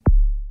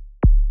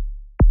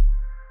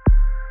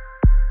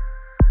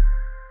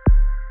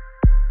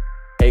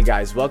Hey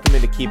guys, welcome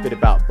into Keep It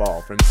About Ball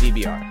from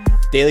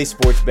ZBR, daily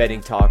sports betting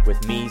talk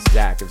with me,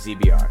 Zach of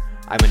ZBR.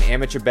 I'm an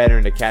amateur bettor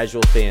and a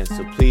casual fan,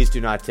 so please do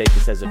not take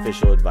this as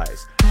official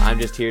advice. I'm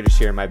just here to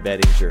share my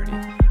betting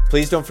journey.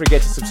 Please don't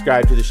forget to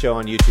subscribe to the show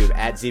on YouTube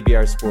at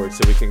ZBR Sports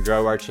so we can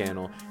grow our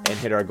channel and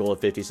hit our goal of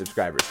 50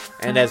 subscribers.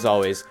 And as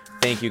always,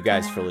 thank you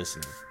guys for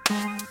listening.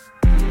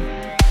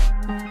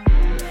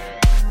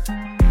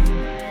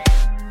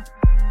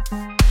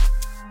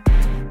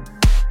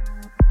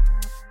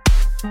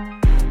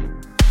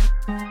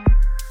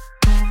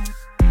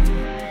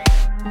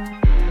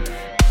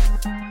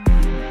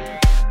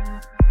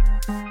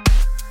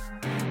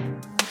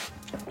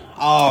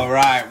 All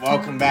right,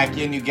 welcome back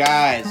in, you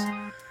guys.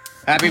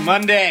 Happy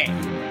Monday.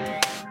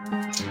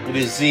 It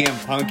is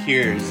ZM Punk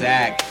here,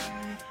 Zach,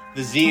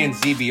 the Z and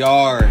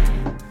ZBR,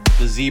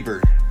 the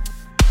Zeber,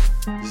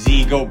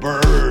 Z go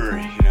burr,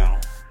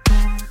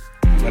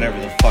 whatever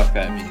the fuck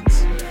that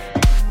means.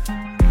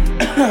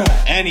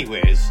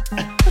 Anyways,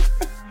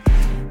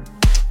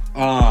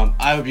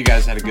 I hope you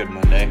guys had a good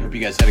Monday. Hope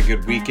you guys had a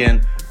good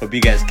weekend. Hope you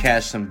guys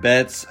cashed some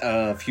bets,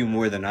 a few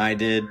more than I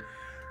did,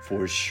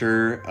 for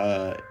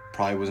sure.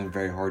 Probably wasn't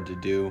very hard to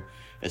do,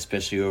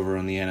 especially over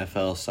on the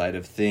NFL side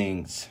of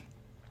things.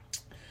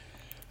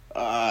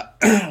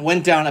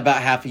 Went down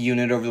about half a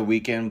unit over the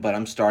weekend, but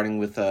I'm starting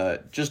with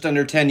just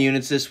under 10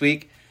 units this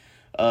week.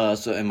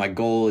 And my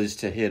goal is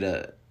to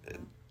hit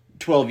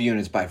 12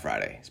 units by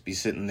Friday. Be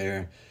sitting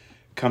there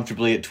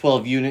comfortably at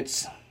 12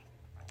 units.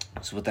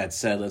 So with that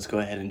said, let's go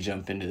ahead and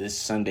jump into this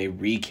Sunday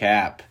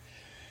recap.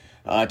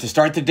 To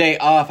start the day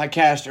off, I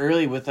cashed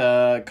early with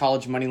a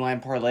college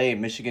moneyline parlay.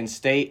 Michigan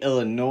State,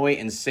 Illinois,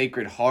 and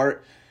Sacred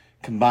Heart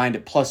combined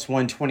at plus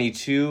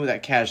 122.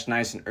 That cashed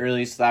nice and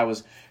early, so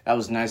that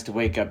was nice to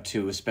wake up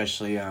to.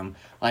 Especially, I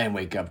didn't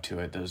wake up to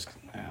it.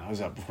 I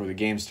was up before the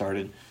game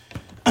started,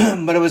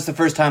 but it was the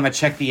first time I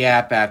checked the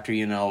app after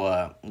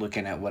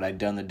looking at what I'd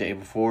done the day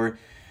before,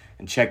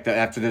 and checked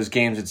after those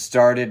games had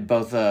started.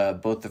 Both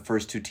the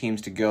first two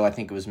teams to go. I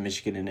think it was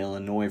Michigan and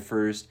Illinois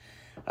first.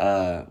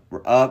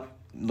 Were up.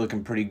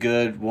 Looking pretty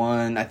good.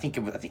 I think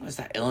it was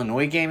that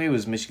Illinois game. Maybe it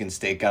was Michigan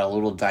State. Got a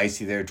little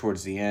dicey there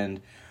towards the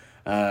end.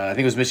 I think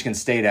it was Michigan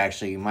State,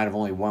 actually. Might have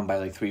only won by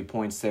like 3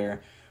 points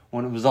there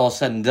when it was all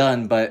said and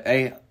done. But,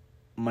 hey,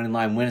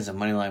 moneyline win is a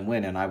moneyline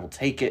win, and I will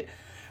take it.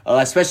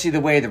 Especially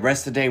the way the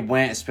rest of the day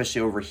went,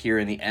 especially over here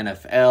in the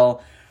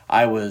NFL.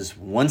 I was,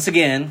 once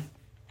again,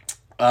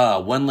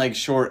 one leg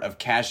short of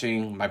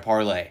cashing my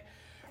parlay.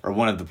 Or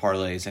one of the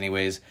parlays,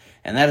 anyways.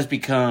 And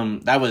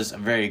that was a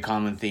very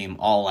common theme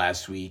all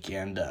last week.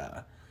 And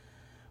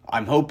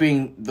I'm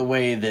hoping the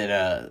way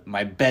that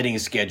my betting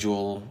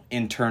schedule,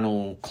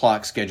 internal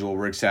clock schedule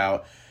works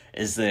out,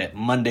 is that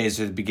Mondays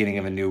are the beginning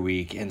of a new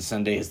week and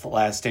Sunday is the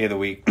last day of the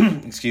week.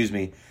 Excuse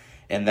me.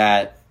 And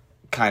that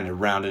kind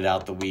of rounded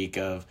out the week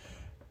of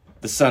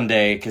the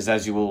Sunday, because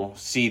as you will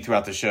see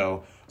throughout the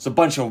show, it's a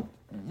bunch of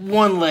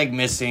one leg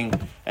missing.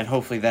 And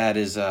hopefully that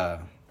is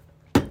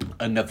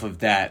enough of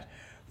that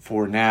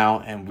for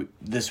now, and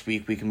this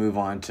week we can move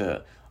on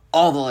to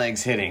all the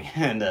legs hitting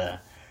and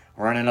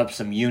running up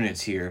some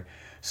units here.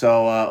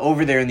 So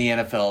over there in the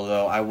NFL,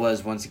 though, I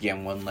was once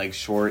again one leg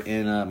short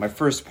in my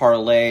first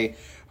parlay,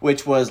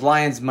 which was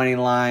Lions money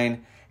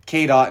line.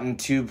 Cade Otton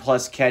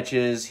 2+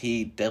 catches.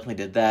 He definitely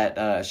did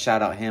that.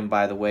 Shout out him,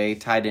 by the way.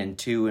 Tight end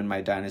 2 in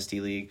my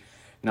dynasty league.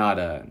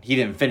 He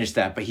didn't finish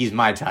that, but he's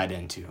my tight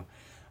end 2,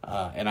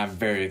 and I'm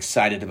very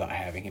excited about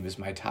having him as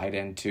my tight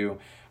end 2.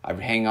 I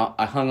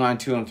hung on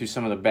to him through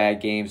some of the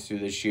bad games through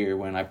this year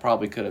when I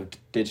probably could have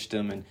ditched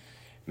him and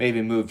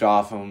maybe moved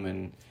off him,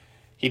 and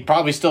he'd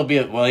probably still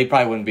he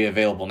probably wouldn't be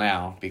available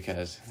now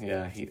because, he's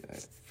a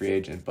free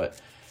agent, but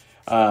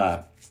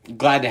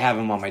glad to have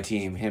him on my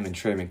team, him and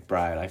Trey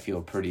McBride. I feel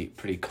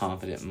pretty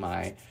confident in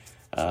my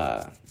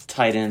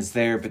tight ends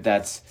there, but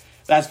that's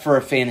for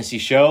a fantasy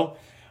show.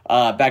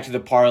 Back to the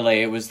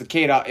parlay. It was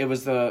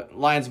the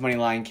Lions money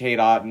line, Cade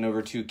Otton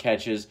over 2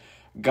 catches,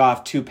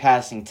 Goff 2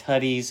 passing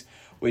tutties,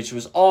 which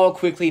was all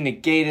quickly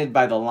negated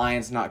by the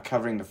Lions not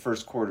covering the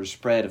first quarter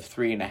spread of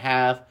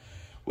 3.5,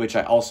 which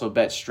I also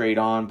bet straight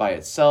on by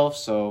itself.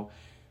 So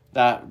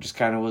that just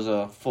kind of was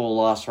a full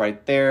loss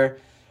right there.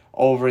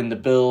 Over in the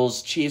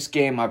Bills-Chiefs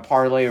game, my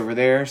parlay over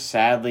there,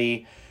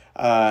 sadly,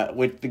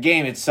 with the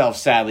game itself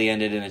sadly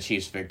ended in a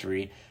Chiefs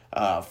victory.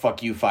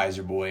 Fuck you,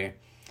 Pfizer boy.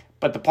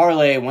 But the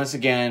parlay, once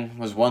again,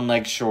 was one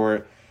leg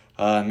short,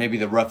 maybe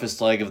the roughest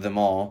leg of them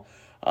all.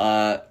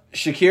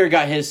 Shakir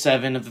got his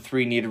 7 of the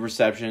 3 needed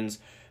receptions.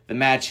 The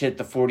match hit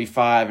the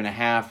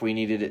 45.5. We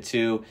needed it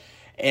too.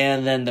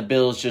 And then the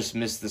Bills just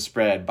missed the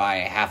spread by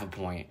half a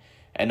point.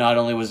 And not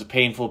only was it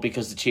painful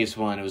because the Chiefs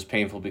won, it was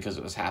painful because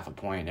it was half a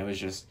point. It was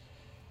just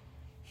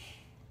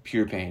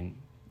pure pain.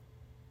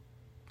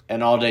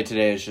 And all day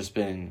today has just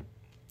been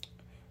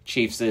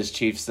Chiefs this,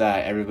 Chiefs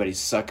that. Everybody's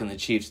sucking the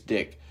Chiefs'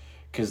 dick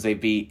because they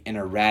beat an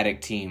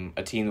erratic team,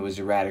 a team that was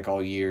erratic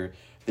all year,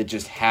 that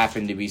just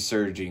happened to be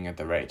surging at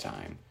the right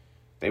time.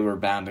 They were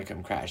bound to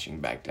come crashing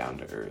back down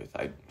to earth.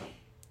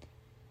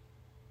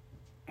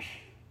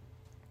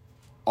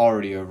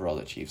 already over all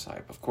the Chiefs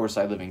hype. Of course,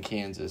 I live in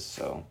Kansas,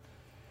 so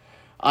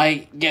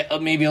I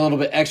get maybe a little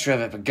bit extra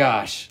of it, but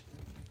gosh,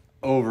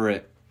 over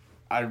it.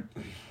 I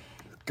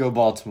go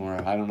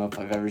Baltimore. I don't know if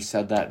I've ever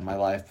said that in my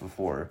life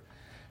before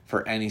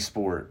for any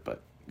sport,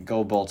 but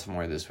go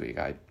Baltimore this week.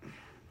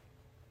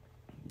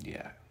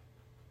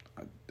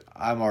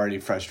 I'm already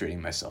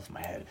frustrating myself in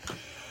my head.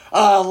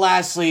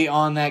 Lastly,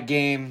 on that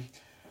game,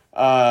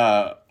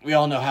 we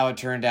all know how it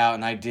turned out,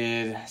 and I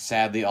did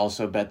sadly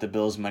also bet the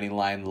Bills money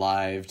line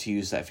live to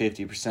use that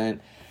 50%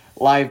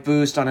 live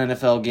boost on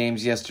NFL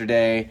games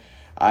yesterday.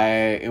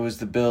 It was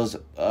the Bills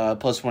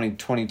plus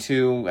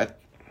 2022.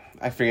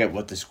 I forget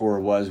what the score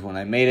was when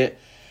I made it.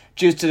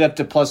 Juiced it up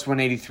to plus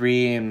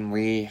 183, and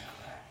we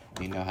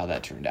know how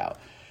that turned out.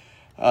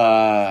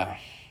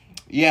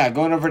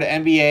 Going over to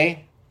NBA.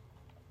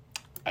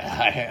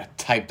 I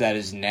typed that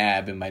as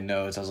NAB in my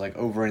notes. I was like,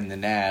 over in the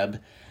NAB.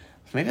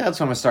 Maybe that's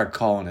what I'm going to start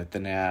calling it, the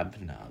NAB.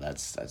 No,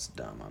 that's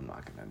dumb. I'm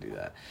not going to do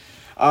that.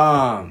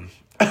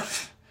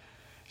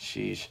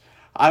 Sheesh.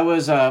 I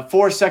was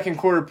 4 second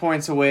quarter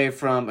points away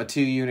from a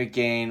 2-unit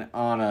gain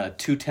on a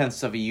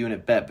 0.2 of a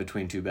unit bet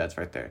between two bets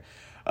right there.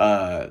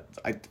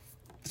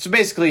 So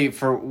basically,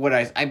 for what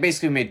I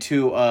basically made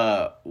two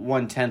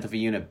 1/10 of a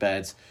unit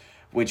bets,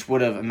 which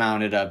would have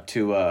amounted up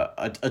to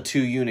a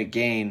 2-unit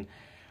gain.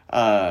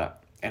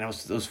 And I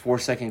was those 4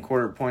 second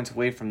quarter points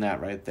away from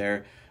that right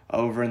there.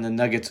 Over in the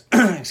Nuggets,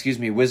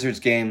 Wizards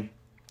game,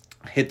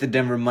 hit the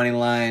Denver money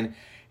line,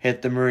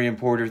 hit the Murray and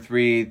Porter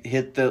 3,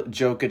 hit the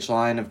Jokic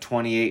line of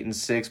 28 and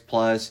 6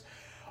 plus,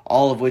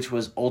 all of which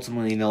was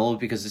ultimately null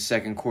because the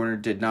second quarter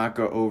did not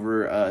go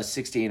over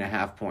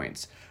 60.5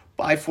 points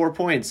by 4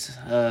 points.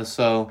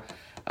 So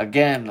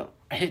again,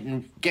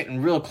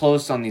 getting real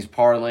close on these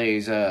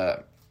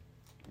parlays,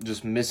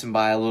 just missing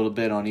by a little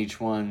bit on each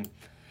one.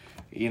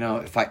 You know,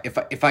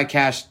 if I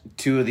cashed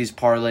 2 of these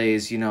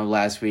parlays, you know,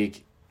 last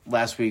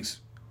week's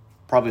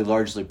probably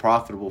largely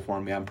profitable for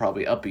me. I'm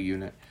probably up a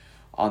unit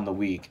on the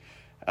week.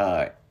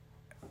 And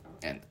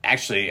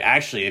actually,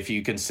 if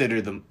you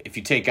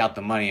take out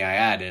the money I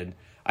added,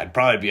 I'd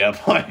probably be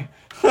up like,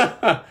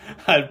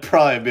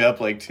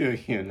 like 2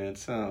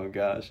 units. Oh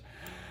gosh.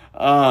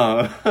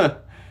 Now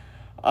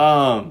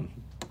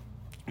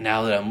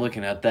that I'm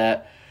looking at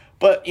that.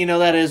 But, you know,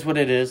 that is what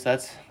it is.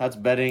 That's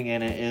betting,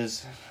 and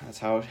that's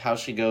how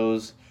she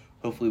goes.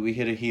 Hopefully we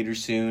hit a heater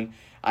soon.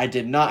 I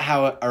did,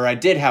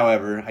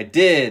 however,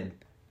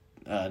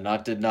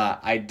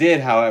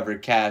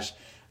 cash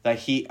that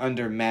Heat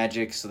under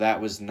Magic, so that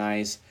was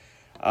nice.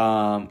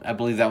 I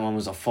believe that one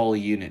was a full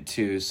unit,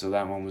 too, so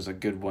that one was a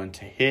good one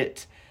to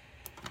hit.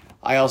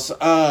 I also,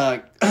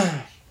 I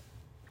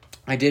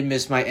did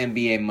miss my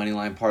NBA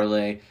moneyline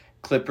parlay.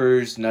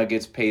 Clippers,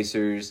 Nuggets,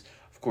 Pacers.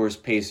 Of course,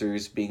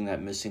 Pacers being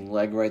that missing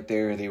leg right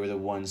there, they were the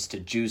ones to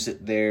juice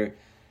it there.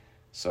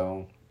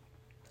 So,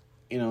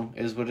 you know,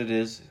 it is what it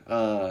is.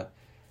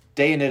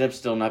 Day ended up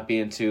still not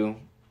being too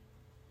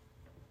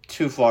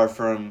far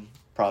from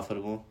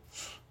profitable.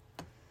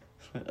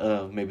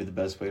 Maybe the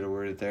best way to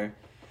word it there.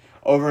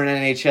 Over in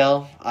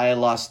NHL, I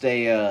lost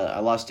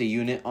a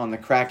unit on the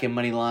Kraken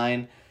money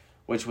line,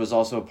 which was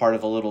also a part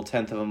of a little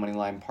 10th of a money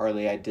line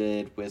parlay I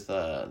did with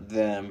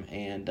them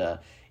and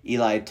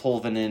Eli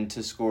Tolvanen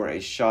to score a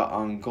shot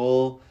on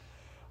goal.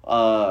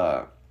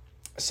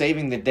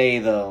 Saving the day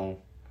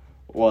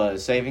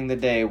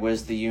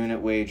was the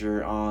unit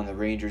wager on the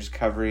Rangers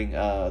covering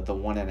the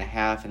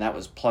 1.5, and that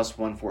was plus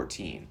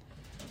 114.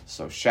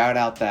 So shout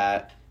out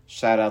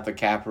the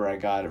capper I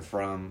got it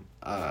from.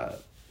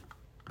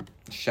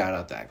 Shout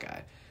out that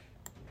guy.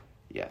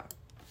 Yeah.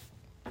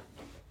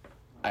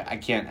 I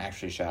can't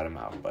actually shout him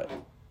out, but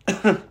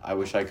I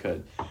wish I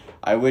could.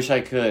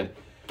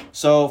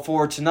 So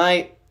for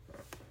tonight,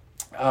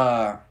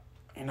 I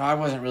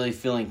wasn't really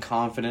feeling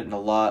confident in a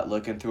lot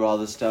looking through all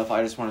this stuff.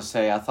 I just want to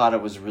say I thought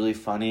it was really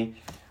funny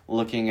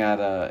looking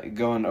at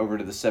going over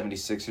to the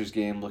 76ers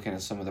game, looking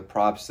at some of the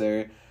props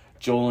there.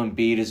 Joel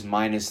Embiid is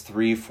minus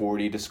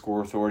 340 to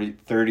score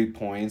 30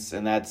 points,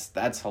 and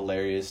that's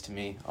hilarious to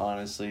me,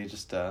 honestly.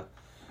 Just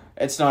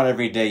it's not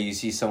every day you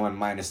see someone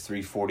minus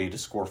 340 to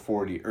score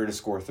 40 or to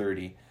score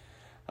 30.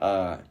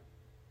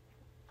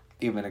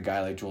 Even a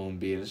guy like Joel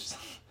Embiid.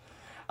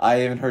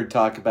 I even heard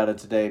talk about it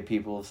today.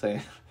 People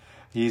saying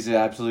he's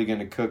absolutely going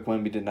to cook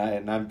Wemby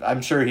tonight, and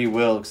I'm sure he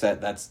will.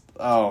 Except just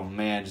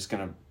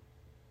going to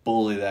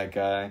bully that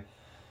guy.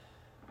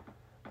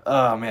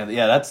 Oh man,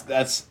 yeah,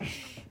 that's.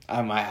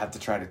 I might have to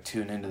try to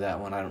tune into that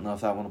one. I don't know if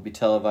that one will be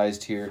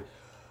televised here,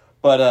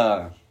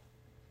 but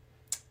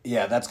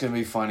yeah, that's gonna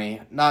be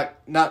funny. Not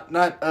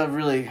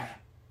really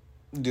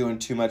doing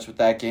too much with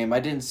that game.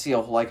 I didn't see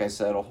a whole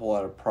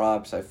lot of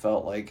props. I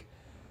felt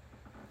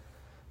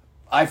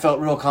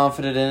real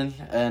confident in,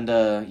 and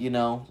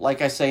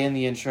like I say in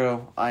the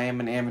intro, I am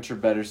an amateur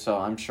bettor, so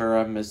I'm sure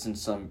I'm missing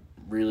some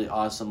really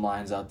awesome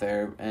lines out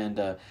there. And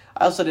I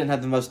also didn't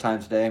have the most time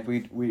today.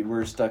 We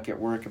were stuck at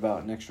work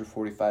about an extra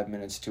 45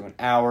 minutes to an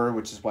hour,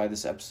 which is why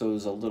this episode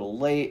is a little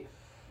late.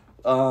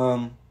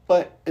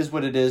 But is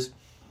what it is.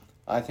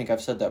 I think I've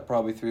said that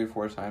probably 3 or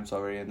 4 times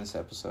already in this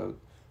episode.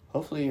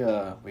 hopefully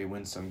we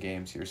win some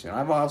games here soon.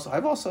 I've also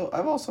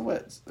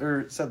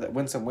said that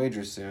win some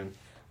wagers soon.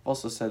 I've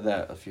also said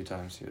that a few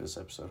times here this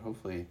episode.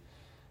 Hopefully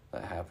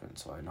that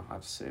happens, so I don't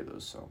have to say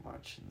those so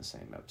much in the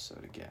same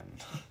episode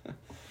again.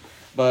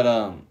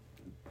 But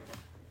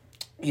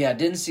yeah,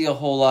 didn't see a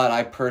whole lot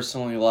I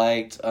personally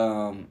liked,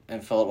 and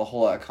felt a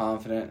whole lot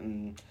confident,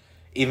 and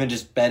even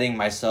just betting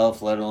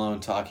myself, let alone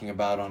talking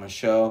about on a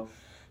show.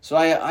 So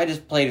I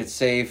just played it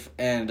safe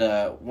and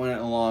went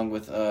along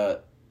with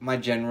my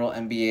general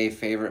NBA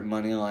favorite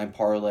moneyline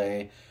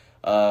parlay,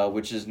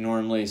 which is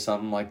normally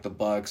something like the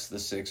Bucks, the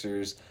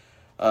Sixers,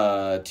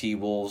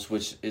 T-Wolves,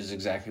 which is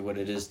exactly what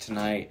it is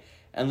tonight.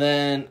 And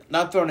then,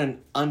 not throwing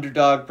an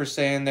underdog per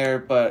se in there,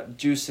 but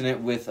juicing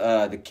it with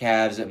the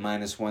Cavs at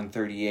minus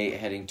 138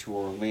 heading to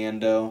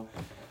Orlando.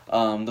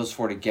 Those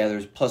four together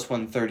is plus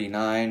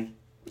 139.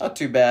 Not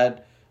too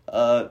bad.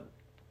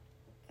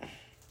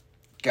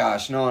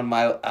 Gosh, knowing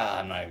my...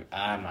 I'm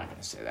not going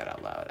to say that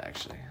out loud,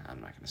 actually. I'm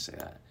not going to say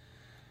that.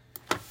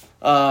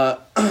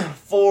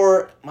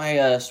 For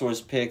my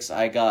source picks,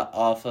 I got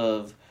off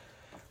of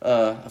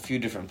a few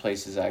different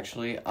places,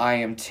 actually. I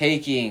am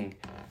taking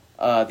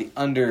the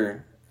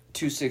under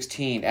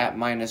 216 at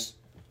minus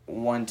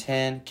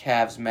 110,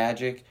 Cavs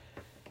Magic.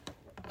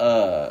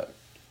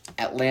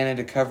 Atlanta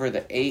to cover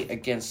the 8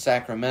 against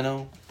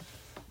Sacramento.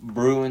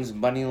 Bruins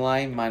money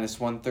line minus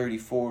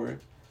 134.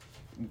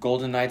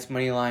 Golden Knights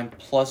money line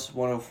plus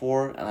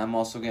 104, and I'm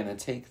also going to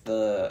take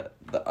the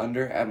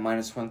under at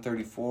minus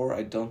 134.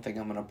 I don't think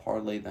I'm going to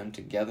parlay them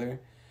together.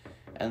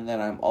 And then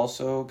I'm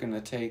also going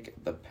to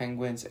take the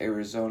Penguins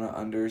Arizona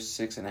under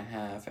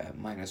 6.5 at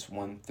minus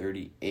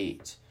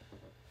 138.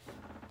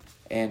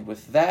 And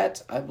with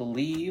that, I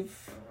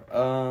believe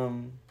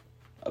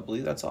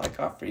that's all I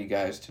got for you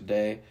guys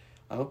today.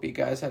 I hope you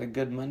guys had a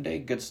good Monday,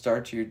 good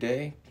start to your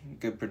day,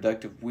 good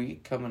productive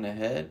week coming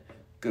ahead,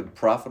 good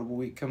profitable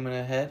week coming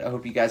ahead. I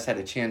hope you guys had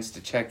a chance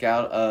to check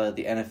out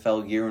the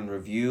NFL Year in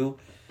Review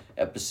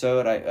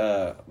episode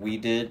we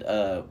did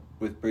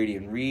with Brady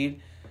and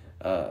Reed.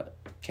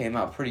 Came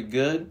out pretty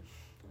good.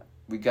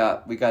 We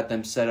got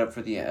them set up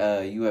for the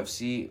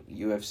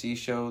UFC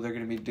show they're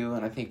going to be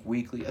doing, I think,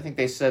 weekly. I think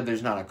they said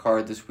there's not a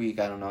card this week.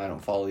 I don't know. I don't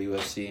follow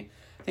UFC.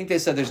 I think they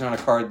said there's not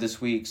a card this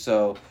week,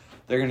 so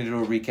they're going to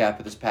do a recap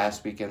of this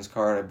past weekend's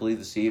card, I believe,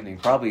 this evening.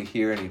 Probably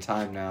here any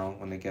time now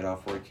when they get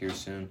off work here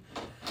soon.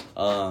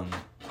 And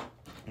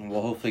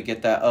we'll hopefully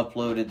get that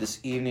uploaded this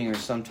evening or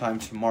sometime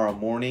tomorrow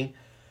morning.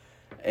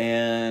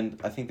 And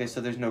I think they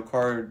said there's no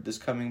card this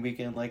coming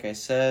weekend, like I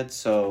said,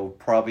 so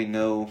probably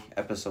no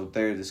episode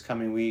there this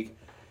coming week.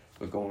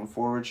 But going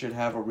forward, should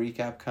have a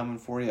recap coming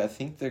for you. I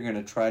think they're going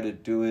to try to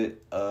do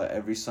it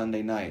every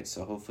Sunday night,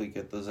 so hopefully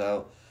get those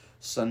out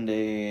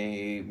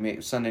Sunday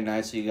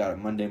night, so you got it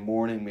Monday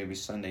morning, maybe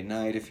Sunday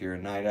night if you're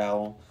a night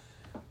owl.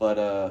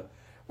 But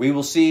we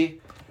will see.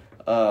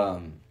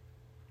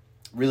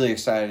 Really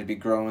excited to be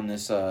growing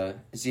this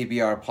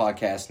ZBR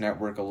podcast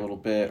network a little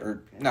bit,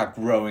 or not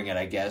growing it,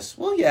 I guess.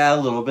 Well, yeah,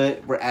 a little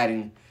bit. We're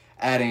adding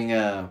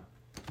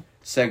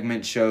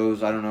segment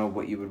shows. I don't know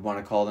what you would want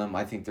to call them.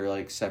 I think they're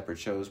like separate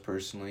shows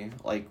personally,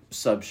 like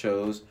sub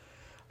shows.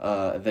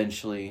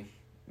 Eventually,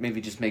 maybe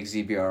just make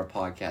ZBR a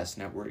podcast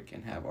network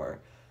and have our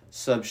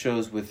sub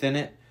shows within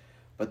it.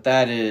 But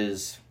that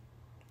is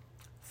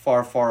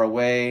far, far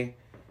away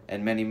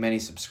and many, many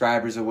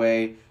subscribers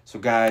away. So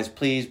guys,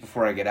 please,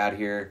 before I get out of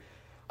here,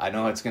 I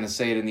know it's going to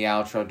say it in the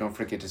outro. Don't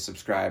forget to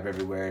subscribe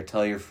everywhere.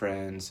 Tell your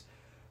friends.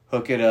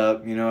 Hook it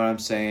up. You know what I'm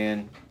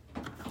saying?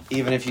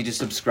 Even if you just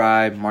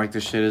subscribe, mark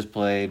the shit as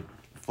played.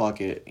 Fuck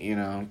it. You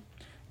know,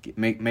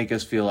 make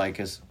us feel like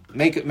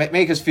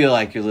make us feel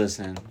like you're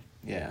listening.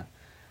 Yeah.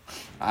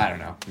 I don't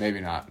know.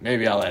 Maybe not.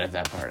 Maybe I'll edit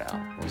that part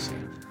out. We'll see.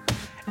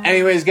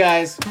 Anyways,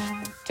 guys,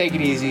 take it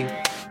easy.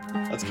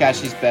 Let's cash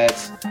these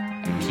bets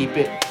and keep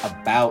it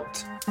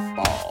about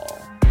ball.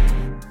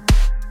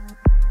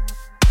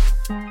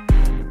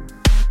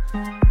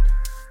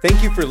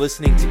 Thank you for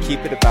listening to Keep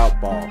It About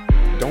Ball.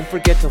 Don't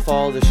forget to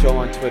follow the show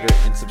on Twitter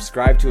and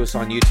subscribe to us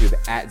on YouTube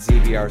at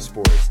ZBR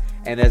Sports.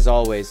 And as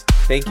always,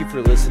 thank you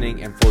for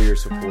listening and for your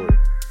support.